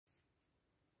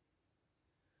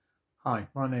Hi,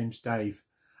 my name's Dave.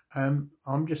 I'm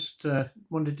just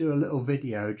want to do a little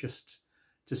video just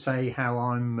to say how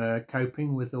I'm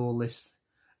coping with all this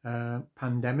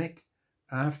pandemic.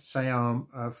 I have to say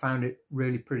I found it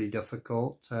really pretty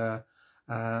difficult.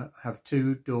 Have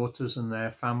two daughters and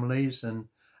their families, and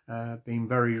been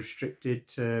very restricted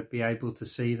to be able to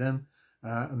see them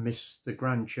and miss the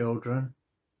grandchildren.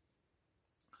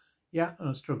 Yeah,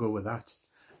 I struggle with that,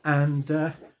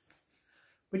 and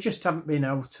we just haven't been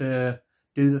able to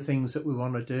do the things that we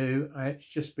want to do. It's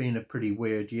just been a pretty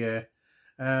weird year.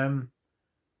 I've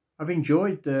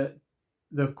enjoyed the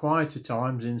quieter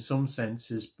times in some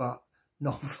senses, but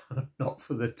not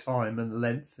for the time and the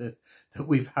length that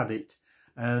we've had it.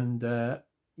 And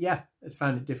yeah, it's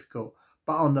found it difficult.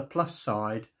 But on the plus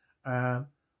side,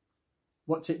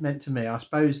 what's it meant to me? I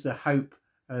suppose the hope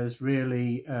has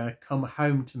really come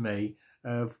home to me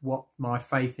of what my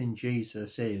faith in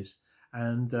Jesus is,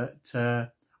 and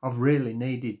that I've really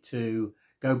needed to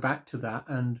go back to that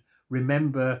and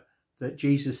remember that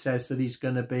Jesus says that he's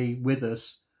going to be with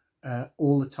us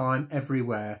all the time,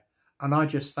 everywhere. And I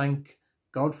just thank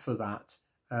God for that.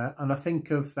 And I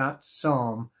think of that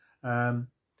Psalm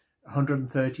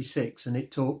 136, and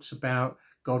it talks about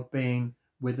God being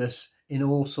with us in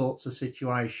all sorts of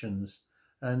situations.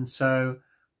 And so,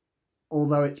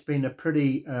 although it's been a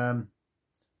pretty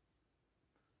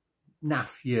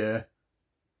naff year,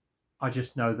 I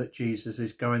just know that Jesus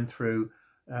is going through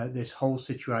this whole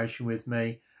situation with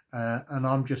me, and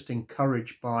I'm just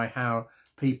encouraged by how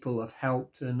people have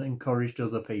helped and encouraged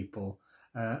other people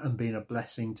and been a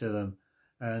blessing to them.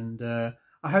 And I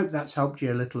hope that's helped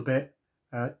you a little bit.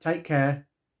 Take care.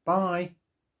 Bye.